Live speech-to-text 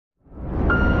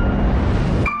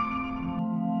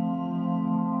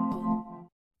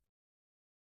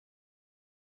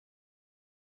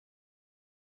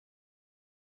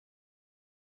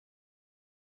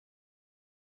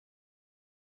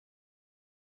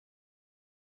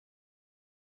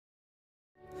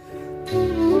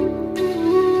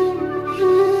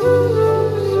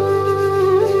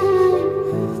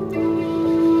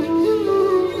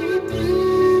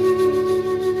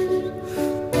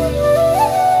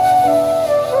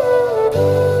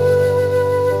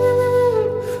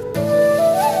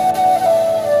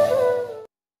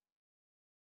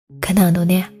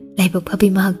लाइबक फबी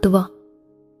महक्तुबो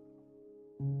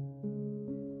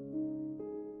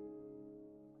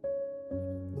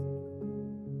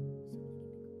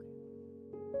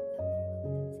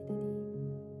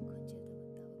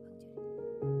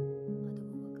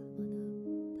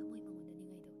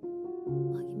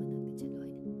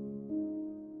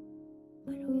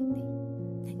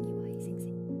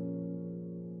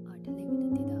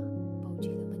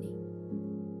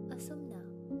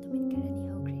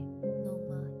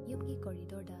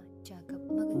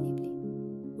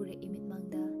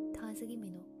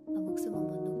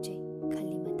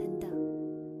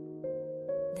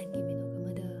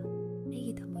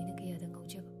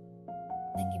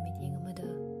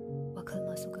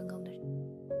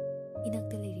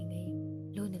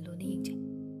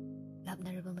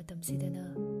सिदना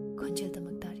खंजल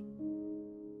तमक्तारी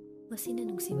मसीना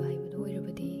नुंगसिबा हाइबदो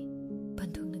ओइरबदि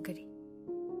बंधुंगना करी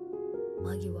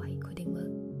मागी वाही खुदिंगमक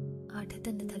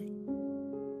आर्थतन थली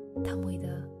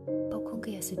थमोइदा पखों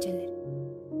कया सुचले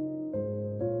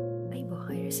आइबो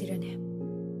हाइरसिरने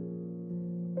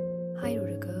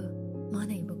हाइरुरगा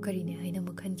माना इबो करीने हाइना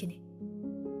मखनकिने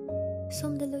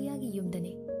सोमदा लोयागी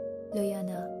युमदने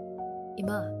लोयाना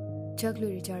इमा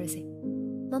जागलोरी चारसे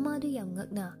ममादु याम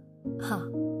ngakna हा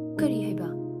करी हैबा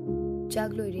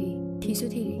जागलोरी थीसु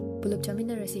theory pull-up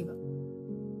चामिनरसिबा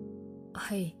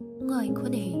hi ngai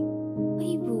khone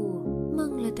aibu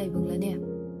mangla taibunglane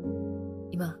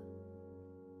ima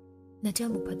nacha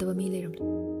mu phadaba mi leram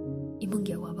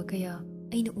imungya waba kaya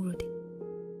aina urude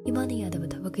imana yadaba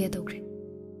thaba kaya tawkre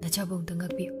nacha bong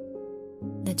tangak bi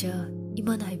nacha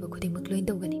imana haiba khuding makloin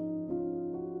tawgani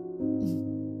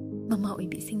mama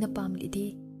oibi singna pamlidi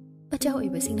acha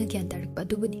oiba singna gyan tarak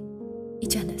padubuni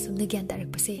ichana sumna gyan tarak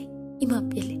pase ima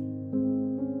pele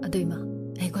adoima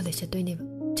ai college chatoine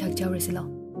chak jawresi law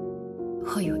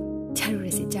hoyo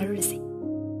charuresi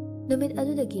numit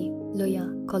adudagi loya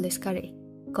college kare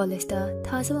college ta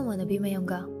thasaba manabi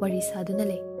mayamga wari saduna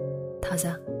le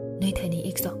thaja noi thani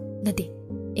x nati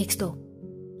x to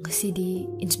ngasidi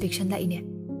inspection la ine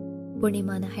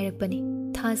purnima na hairakpani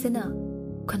thasana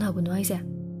khanabu no aisa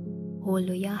hol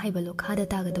loya haibalo khada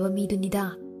tagadaba mi dunida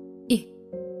e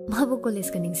mabu college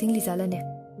ka ningsing li zalane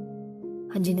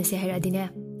hanjina se hairadine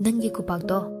nangi kupak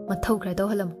to mathau khra do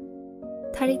halam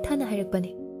थारिक थाना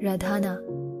हाइरकपने राधाना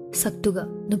सक्तुगा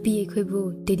नुपी एखोइबु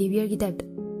teddy bear की type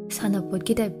सानापोट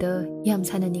की type याम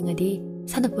सानानिंगदि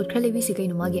सानापोट खरा लेबिसि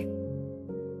can मागे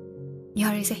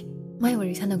यारेसे my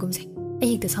worry सानागुमसे अइ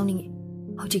हेक्ता साउनिंगे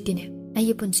हौजिक्तिने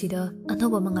अइ पुनसिदा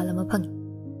अनोबा मंगालमा fungi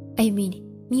अइ मीनि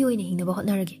मी ओइने हिंगनबा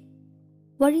होटनारगे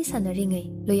वरी सानारिङै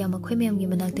लोयामा खोइ मयामगी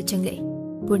मनाक्ता चंगले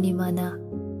पूर्णिमाना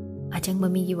आचंग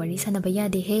ममीगी वरी सानाबा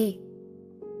यादे हे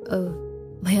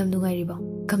मयाम नुंगाइरिबा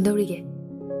कमदौरिगे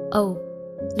औ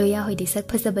लोया होइदि सक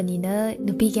फसबनिना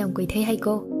नुपी क्याम कोइ थै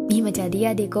हाइको मी मचादि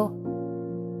यादेको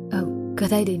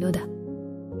कदाइ दैनोदा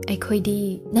आइखोइदि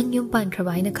नंग युम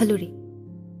पानख्रबा हाइना खलुरि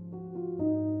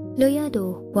लोया दो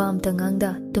वाम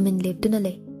तंगांगदा तुमिन लेपतुना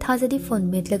ले थाजादि फोन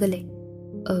मेटलगा ले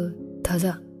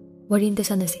थाजा वरिम त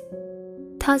सनसे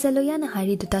थाजा लोया ना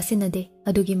हारि दु तासिनदे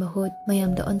अदुगी महोत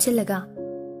मयाम द ओनसेलगा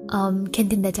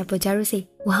कैंटीन दा चापो जारुसे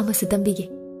वहाम सुतंबिगे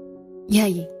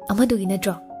याई अमदुगी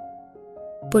नट्रो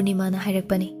पूर्णिमा ना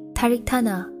हाइरकपने थारिक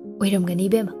थाना ओइरमगनी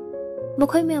बेमा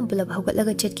मखोइ मयाम पुलब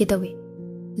हौगतलगा चटके तवे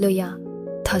लोया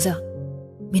थाजा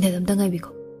मिनदम तंगाइबिको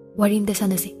वरिम द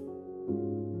सनसे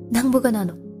नंगबु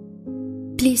कनानो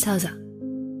प्लीज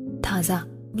थाजा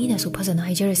मीना सु फजना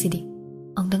हाइजरसिदि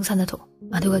अंगदंग सानाथो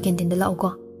अदुगा कैंटीन दा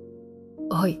लाओको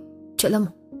ओय चलम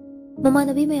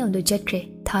ममानबी मयाम दो चटक्रे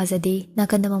थाजादि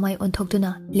नाकंदा ममाइ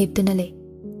ओनथोक्तुना लेपतुना ले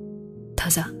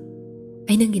थाजा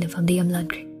ai nangi na famde yam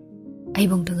lankre ai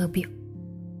bong tanga piu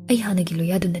ai hana gi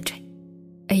loya dun natre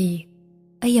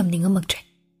ai yam ninga maktre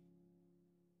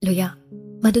loya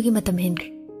madugi matam henkre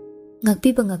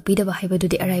ngakpi da ba haiba du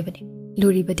de arai bani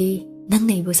luri badi nang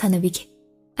nei bo sana biki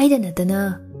ai da natana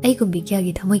ai gumbi kya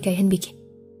gi thamoi kai hen biki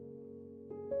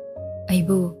ai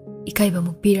bu ikai ba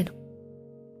muk pirano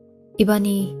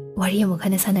ibani wari am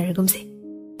khana sana ragumse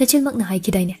nachil mak na hai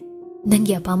kidaine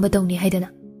nangi apamba tongni haidana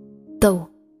taw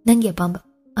नंगी अपांबा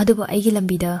अदुबो आइगी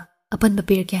लंबीदा अपन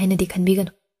बपिरके हाइनदि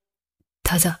खनबिगनु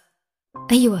थाजा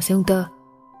आइ वासेउंता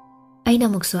आइना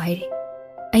मुक्सो हाइरे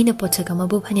आइना पोचक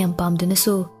अमबु फनियाम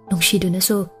पामदुनसो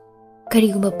नुंगसिदुनसो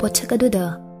करिगुम्बा पोचक अदुदा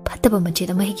फत्तबा मचेत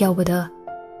अमा हेक यावबदा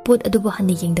पोत अदुबो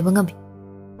हन्नि येंगदबा ngami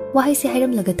वाहाइसे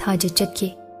हाइरम लगा थाजे चटके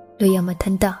लोया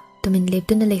मथंता तुमिन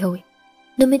लेपतुना लेहवे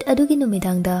नुमित अदुगी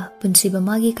नुमिदांगदा पुनसिबा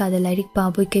मागी कादा लाइरिक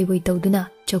पाबोय कैबोय तौदुना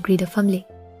चौकरीदा फमले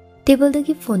टेबल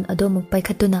दगी फोन अदो मुक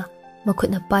पाइखतुना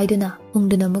मखुतना पाइदुना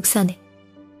उंगदुना मुक साने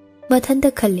मथंदा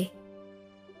खल्ले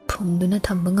फुंगदुना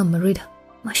थंबा ngamaroida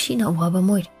Mashina waba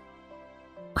moir.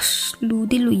 As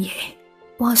ludi luye.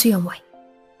 Wasu yamwai.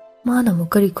 Mana mo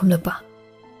kari kumlapa.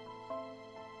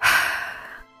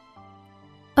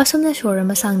 Asumna shora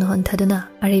masang na hon thaduna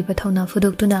ariba thona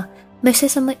fuduktuna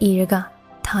message ama iraga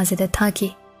thajada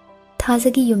thaki.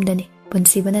 Thajagi yumdani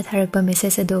punsibana tharakpa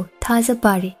message ado thaja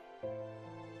pari.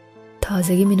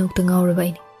 Thajagi minok ta ngauraba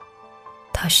ini.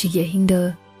 Thashigi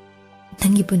ahingda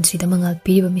nangi punsida mangal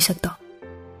piriba misakto.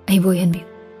 Ai boy hanbi.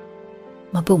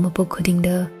 Mapok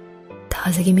khudingda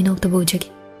Thajagi minok ta bojagi.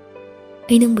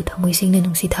 Ai nangbu thamoi singna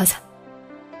nungsi thaja.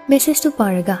 Message tu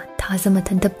paraga thaja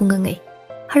mathanta pungangai.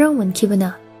 Harau man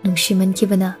kibana nungsi man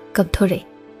kibana kapthore.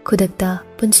 Kudakta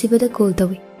punsibada call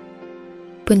tawi.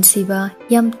 Punsiba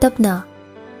yam tapna.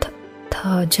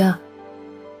 Thaja.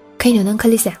 Kaino nang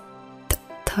khalise?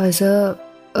 Thaja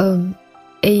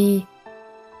ai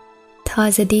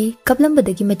Thajadi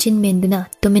kaplambadagi machin menduna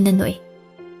tumina noi.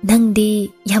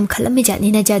 Nangdi yam khalami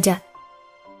jatni na jaja.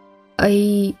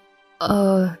 Ai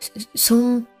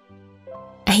sum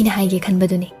aina haige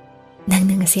khanbaduni. Nang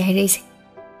ngasi hairaise.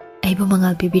 Ai bu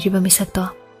mangal pibiriba misakto.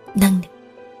 Nang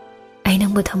ai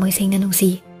nang bu thamoi singna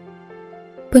nungsi.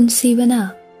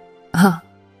 Punsibana ha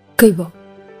kaibo.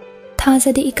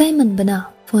 Thajadi ikai manbana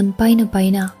phone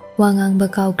paina wangang ba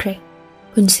kaukre.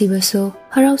 Punsibaso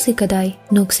harau se kadai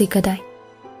nok se kadai.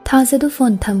 Thajadu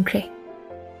phone thamkre.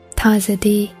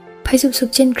 Thajadi phaisub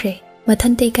subchenkre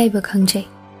mathante ikai ba khangjai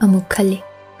amuk khali.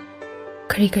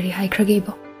 Kari haikrage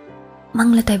bo.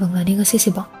 Mangla taibangla ni ngasi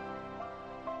sibo.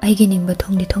 Aigi ningba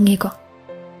thongdi thonge ko.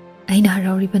 Aina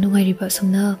harauri ba nungai riba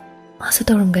sumna masa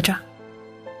tawramgadra.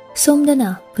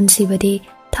 Somdana punsibadi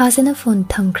Thajana phone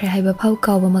thamkre haiba phau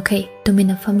kawba makai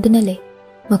tumina famduna le.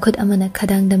 Makhut amana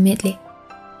khadangda metle.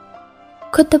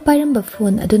 Khutta pairamba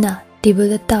phone aduna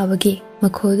table tabagi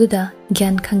makhoduda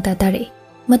gyan khangta tare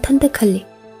mathanta khalli.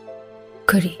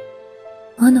 Kari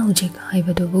ana hojik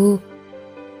haibadubu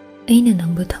aina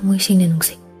nangbu thamoi singna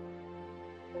nungsi.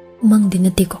 Mangdi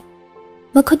natiko.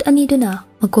 Makhut aniduna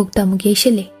makokta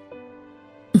mugeshele.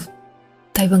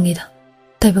 Taibangida.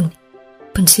 Taibangni.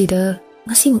 Punsida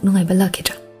ngasi muk nungai bala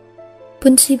khitra.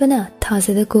 Punsibana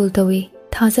Thajada call tawi.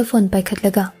 Thaja phone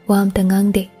paikhatlaga wam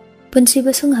tangangde.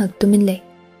 Punsiba sunghak tuminle.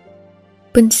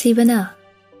 Punsibana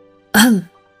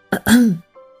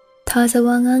Thaja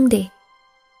wangangde.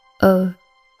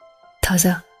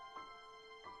 Thaja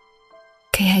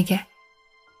kay haige.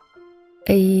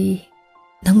 Ai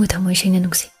nangbu thamoi singna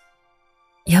nungsi.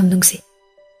 Yam nungsi.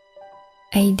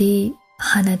 Aidi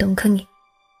hana dong khangi.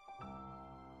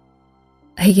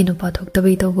 Aigi nupa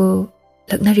thoktabai tobo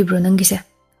laknaribro nangise.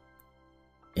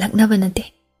 Laknaba nate.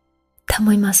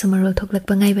 Thamoi masu marul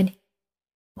thoklakpa ngai bani.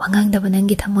 Wangangdaba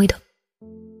nangi thamoi do.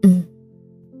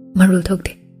 Marul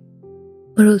thokte.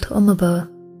 Marul thomaba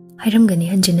hairamgani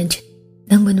hanjin.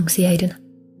 Nangba nungsi haiduna.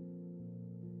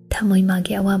 Thamoi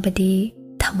magi awabadi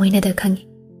thamoi nada khangi.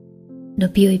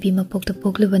 Nupi oibi mapokta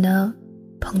poklubana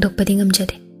phongdokpadi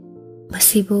ngamjade.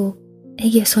 Masibu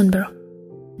aigi asonbaro.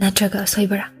 Natraga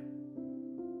asoibara.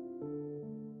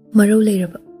 Marul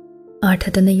leiraba.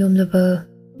 Arthadana yomlaba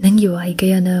nangi wai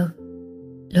kayana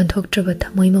lonthoktraba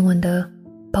thamoi mangonda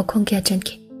paukhong kya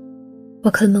chanki.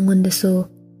 WakhaL mangonda so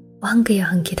wang kaya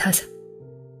hangki thasa.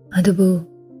 Adubu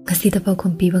ngasida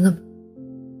paukhong piba ngam.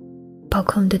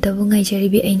 Paukhong du tabu ngai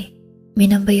jaribi aini.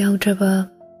 Minamba yaudraba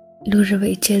luraba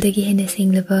icheldagi hene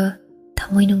singlaba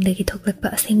thamoi nungdagi thoklakpa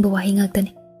asengba wahi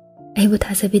ngaktani. Aibu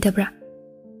thasa bidabra.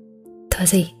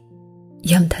 Thasai.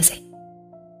 Yam thasai.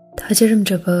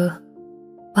 Thajaramdraba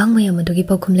wang mayam adugi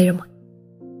paukhom leiramo.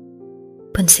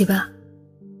 Punsiba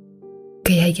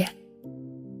kayage.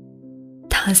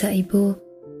 Thaja aibu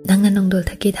nangna nongdol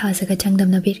thaki Thaja ka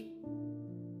changdam nabir.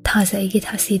 Thaja aigi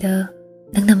thasida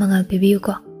nangna mangal pibiyu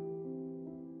ko.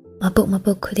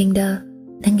 Mapok khudingda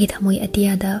nangi thamoi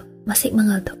atiyada masik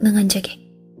mangal thok nanganjage.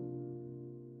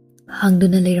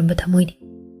 Hangduna leiramba thamoi ni.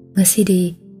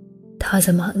 Ngasidi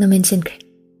Thaja mahak na mention kre.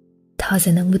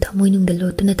 Thaja nangbu thamoi nungda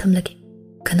lotuna thamlage.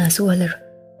 Kanasu walaro.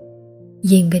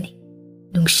 Yengani,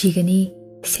 nungshigani,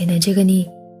 senajagani,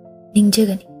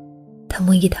 ningjagani,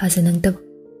 thamoigi Thaja nangtabu.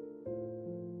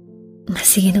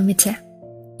 Ngasigi numitse,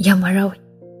 yam harawi.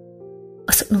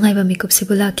 Asuk nungaiba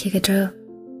mikupsibu lakhigadra,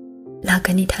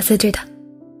 lakani thajadreda.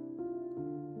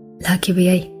 Lakhiba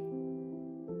yai.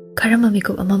 Karama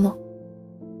mikup amamo.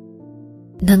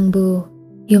 Nangbu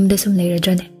yumda sum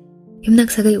leiradrane.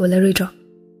 Yumnak sagai olaruidro.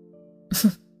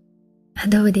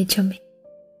 Adawadi chummi.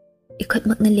 Ikot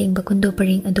makna lengba kundo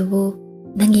paring adubo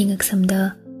nangi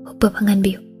ngaksamda hukpa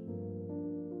phanganbiyo.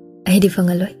 Aidi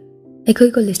phangaloi.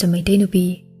 Aikoi college ta maitai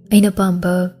nupi aina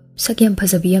pamba sakyam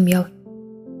phajabi yam yawi.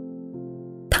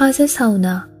 Thaja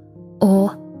sauna o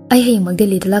ai hayang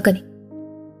magdeli dalakani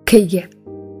kayge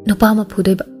nupa ma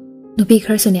phudoiba nupi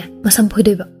kharasune masam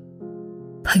phudoiba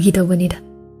phagi tawbanida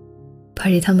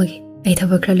phari thamagi ai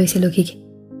thaba khra loiselogi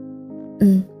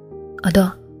ado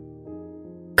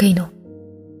kaino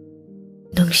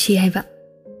nungsi haiba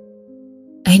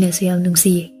aina su yam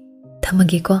nungsi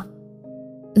thamagi ko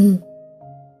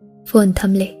phone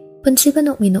thamle punsiba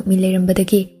nokmi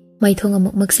leirambadagi maithong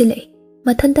amuk maksile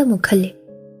mathanta muk khalle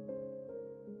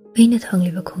aina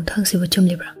thangliba khongthang siba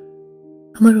chumlibra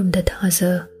amarumda thaza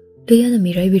loyana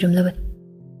mirai biramlaban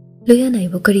loyana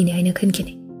ibo karini aina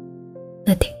khankini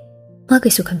nate ma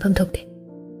kaisu khanpham thokte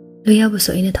loya bu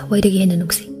so ina thawai dagi hena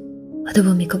nuksi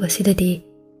adubo mi ko basidadi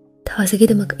thazagi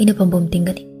damak ina pambom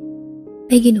tingani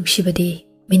aigi nuksibadi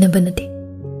minabanate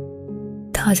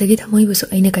thazagi thamoi bu so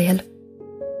aina kayal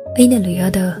aina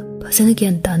loyada phasana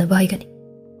gyan tana baigani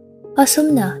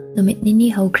asumna namit nini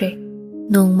haukre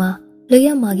nongma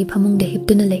loya magi phamungde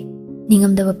hiptuna lei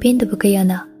ningamdaba pendaba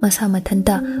kayana masa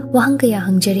mathanta wahang kaya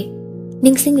hangjari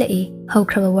ningsing lai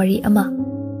haukraba wari ama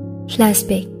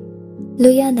flashback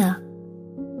loyana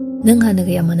nang hana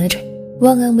gaya manadre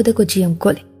wangang muda ko jiyam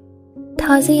kole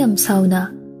thaze yam sauna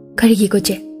karigi ko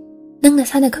che nang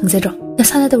nasana khangjadro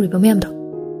nasana tawriba mayamdo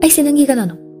aise nangi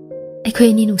kanano ai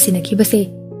khoi ni nungsina kibase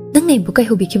nang nei bukai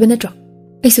hobi kibanatro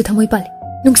aisu thamoi pale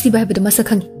nungsi bai badu masa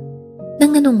khangi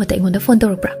nang na nong mata ingonda phone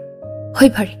tawrapra hoi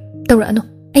phari tawra ano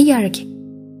ai yaraki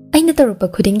aina tawrapa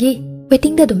khudingi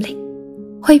waiting da dumlei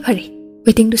hoi phari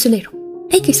waiting du sulero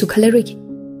ai kisu khalaroigi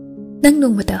nang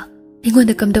nong mata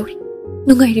ingonda kamdawri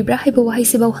nungai ribra haiba wahai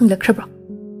sibaw hanglakhrabro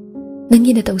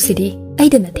nangi na tawsidi ai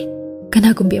da nate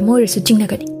kana gumbi amore su chingna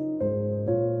gani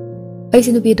ai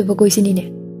sinu bi do bagoi sinine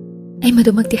ai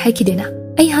madumakti haikidena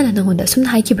ai hana nangonda sumna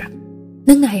haikibra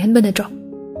nang na haihan banatro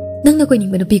nang na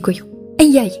koining banu bi koyu ai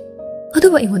yai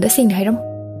aduba ingonda singna hairam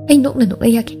ai nokna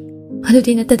yaki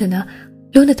adudi natadana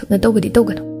lona thukna tawbadi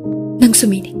tawgano nang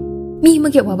sumini mi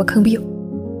magi waba khangbiyo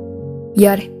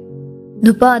yare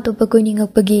nupa atopa koining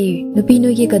akpagi nupi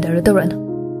noigi kadara tawrano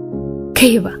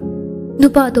khayba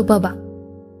nupa atopa ba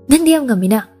nandi am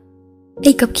ngamina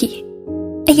ai kapki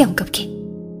ai yam kapki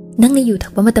nang na yu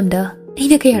thakpa matamda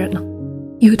aina kayarakno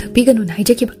yu thakpi ganu na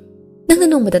haijakiba nang na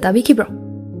nongmada tabi kibro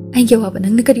ai ge waba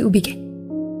nang na kari ubige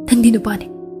nang di nupa ne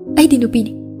ai di nupi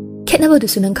ni khetnaba du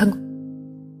sunang khangu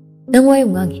nang wai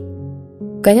ngangi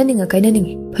kaina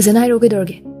ningi phajana hairoge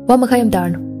dorge wa makhayam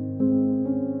tarno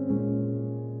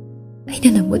aina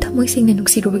nangbu thamoi singna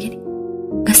nuksi robagini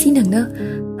ngasi nangna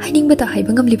haining bata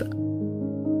haiba ngamliba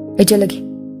ajalagi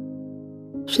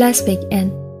flashback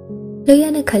and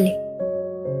loyana khale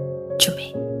chumi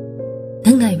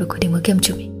nang naiba khuding makem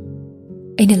chumi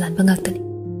aina lanba ngaktani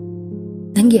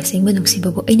nangi asengba nuksi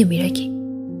babu aina miraki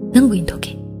nangbu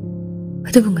inthoke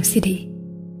adubu ngasidi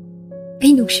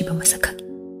ai nuksiba masakha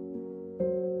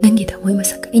nangi thamoi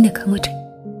masaka ina khamudre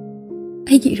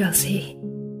aigi irase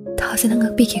thasana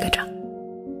ngakpi kigadra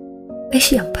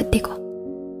aishi yam phatte ko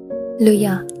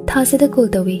loya thasada call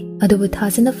tawi adubu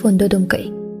thasana phone do dum kai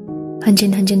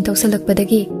hanjin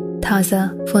tawsalakpadagi thaza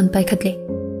phone paikhatle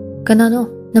kanano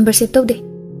number save tawde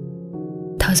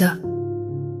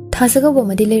thaza ga bo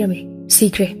madi lerame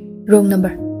secret wrong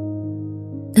number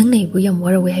nang nei bu yam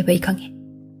warawe hai bai khange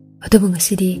adubu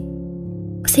ngasidi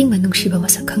asengma nungsiba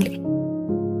masak khangle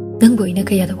nang bo ina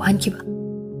kaya da wan kiba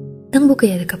nang bo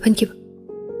kaya da kapan kiba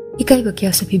ikai ba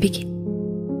kya sabi biki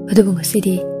adubu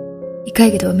ngasidi ikai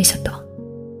ga da mi sakto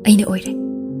aina oire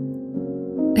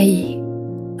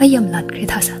ai yam lan kre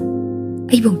thasa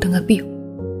ai bong tanga piu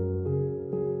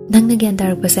nang na gyan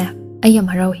tarak pasa ai yam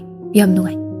harawi yam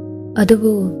nungai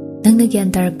adubu nang na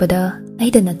gyan tarak pada ai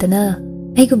da natana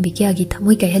ai gumbi kya gi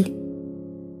thamoi kai hali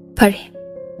phare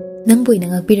nang boi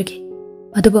nang akpirage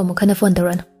adubu amukhana phone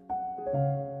tawrano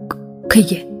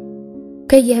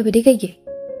kaige habadi kaige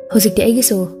hojikti aigi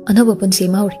so anaba punsi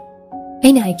mauri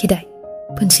aina haikidai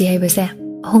punsi haibasa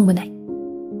ahongbanai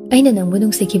aina nangbu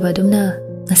nungsikiba adumna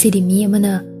ngasidi mi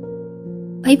amana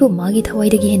aibu magi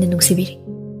thawaidagi hena nungsibiri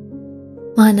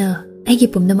mana aigi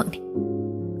pumnamakni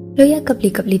loya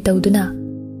kapli tawduna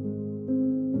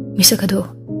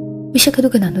misakadu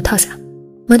kanano thasa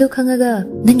madu khangaga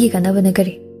nangi kanabana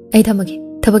kari ai thamagi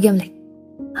thabagyam lai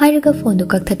hairaga phone do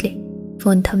kakthatle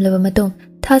phone thamlaba matong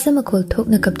thasa makhol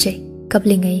thokna kapchai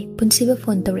kaplingai punsiba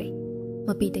phone tawre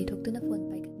mapi tai thoktuna